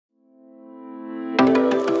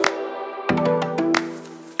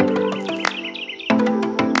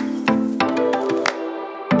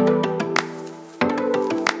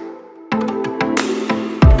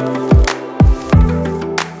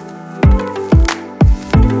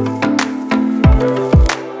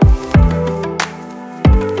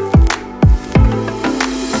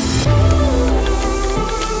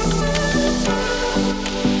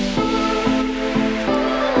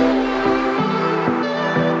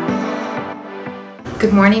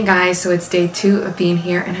Good morning, guys. So it's day 2 of being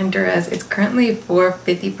here in Honduras. It's currently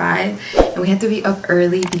 4:55 and we have to be up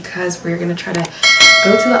early because we're gonna try to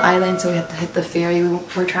go to the island, so we have to hit the ferry.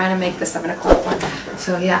 We're trying to make the 7 o'clock one.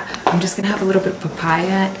 So yeah, I'm just gonna have a little bit of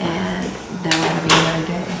papaya and then we're gonna be another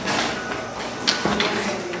day.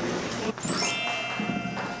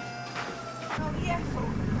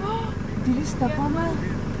 Did you step on that?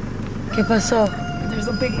 ¿Qué pasó? There's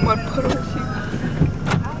a big mud puddle here.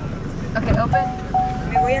 Okay, open.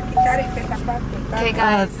 Okay,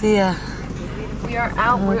 guys. We are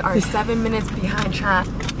out. We are 7 minutes behind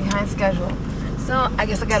schedule. So I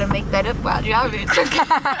guess I gotta make that up while driving.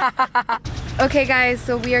 Okay, guys.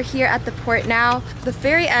 So we are here at the port now. The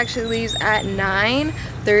ferry actually leaves at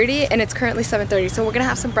 9:30, and it's currently 7:30. So we're gonna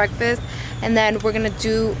have some breakfast, and then we're gonna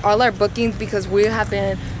do all our bookings because we have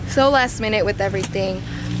been so last minute with everything.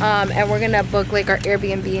 And we're gonna book like our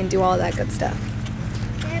Airbnb and do all that good stuff.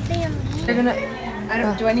 Airbnb. We're gonna.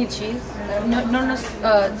 Do I need cheese? No,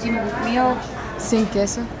 sin mío. Sin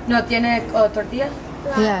queso. No tiene tortilla.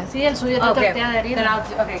 Yeah. Sí, el suyo tiene tortilla de harina.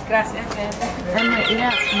 Okay, gracias. Emery,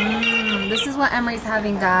 yeah. This is what Emery's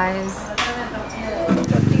having, guys.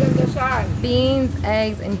 Beans,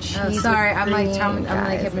 eggs, and cheese. Oh, sorry, I'm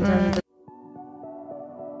like hypnotized.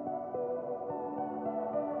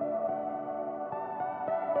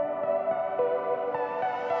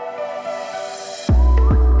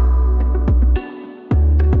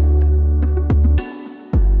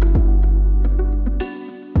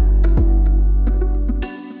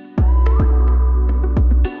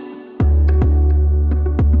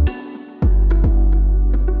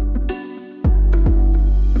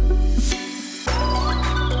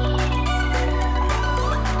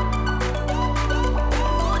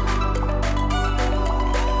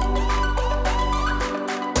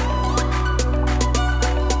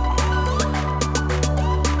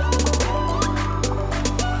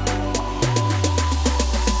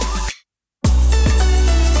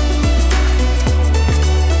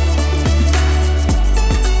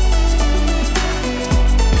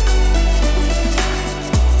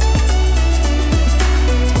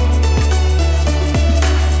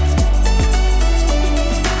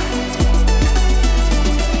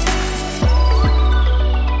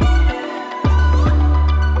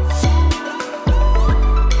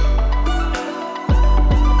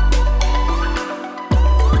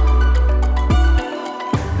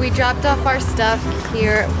 Dropped off our stuff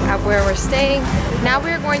here at where we're staying. Now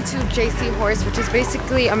we are going to JC Horse, which is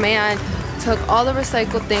basically a man took all the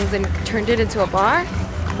recycled things and turned it into a bar.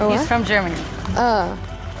 He's from Germany.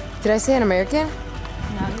 Did I say an American?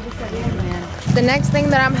 No, he just said German. The next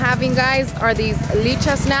thing that I'm having, guys, are these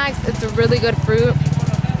licha snacks. It's a really good fruit.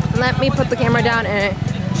 Let me put the camera down and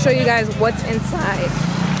show you guys what's inside.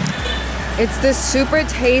 It's this super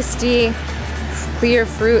tasty clear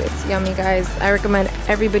fruit. It's yummy, guys. I recommend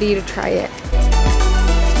everybody to try it.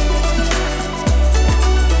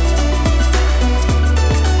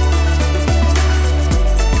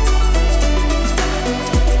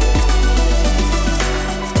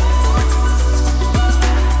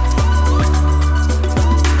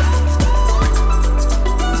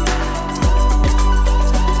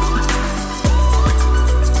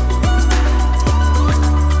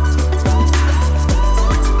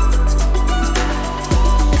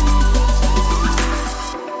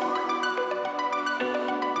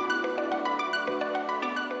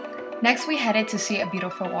 Next, we headed to see a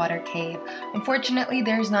beautiful water cave. Unfortunately,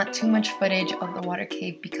 there's not too much footage of the water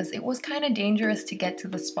cave because it was kind of dangerous to get to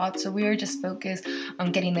the spot, so we were just focused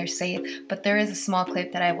on getting there safe, but there is a small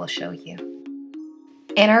clip that I will show you.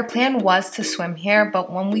 And our plan was to swim here,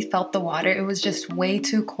 but when we felt the water, it was just way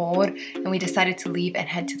too cold, and we decided to leave and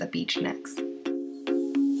head to the beach next.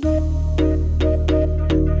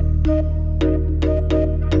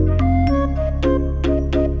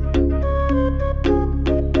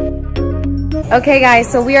 Okay, guys,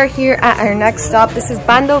 so we are here at our next stop. This is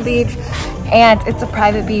Bando Beach, and it's a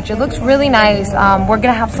private beach. It looks really nice. We're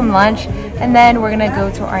gonna have some lunch, and then we're gonna go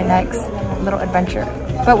to our next little adventure.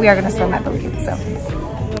 But we are gonna swim, I believe, so.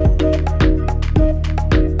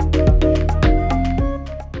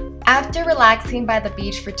 After relaxing by the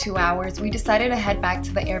beach for 2 hours, we decided to head back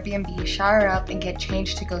to the Airbnb, shower up, and get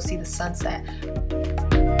changed to go see the sunset.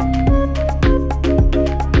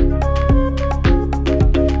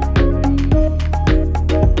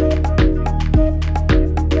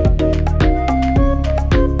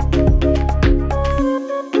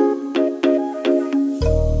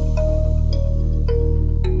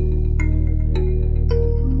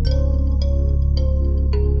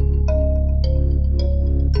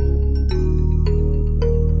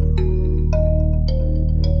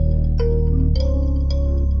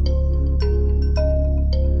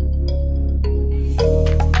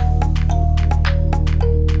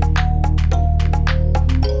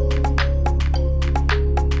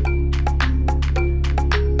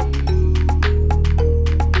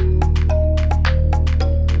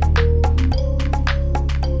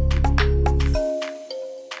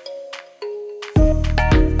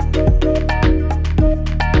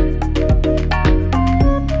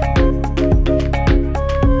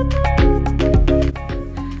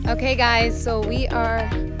 Okay guys, so we are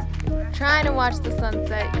trying to watch the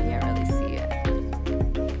sunset. You can't really see it.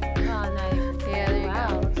 Oh, nice. Yeah, there you Wow.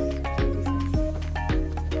 go.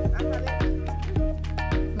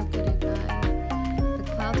 Look at it guys. The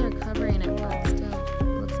clouds are covering it, but still it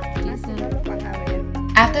looks decent.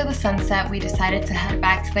 After the sunset, we decided to head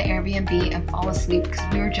back to the Airbnb and fall asleep because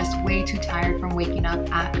we were just way too tired from waking up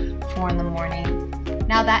at 4 in the morning.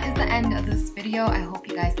 Now that is the end of this video. I hope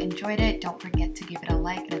you guys enjoyed it. Don't forget to give it a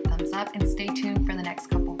like and a thumbs up and stay tuned for the next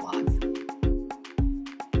couple vlogs.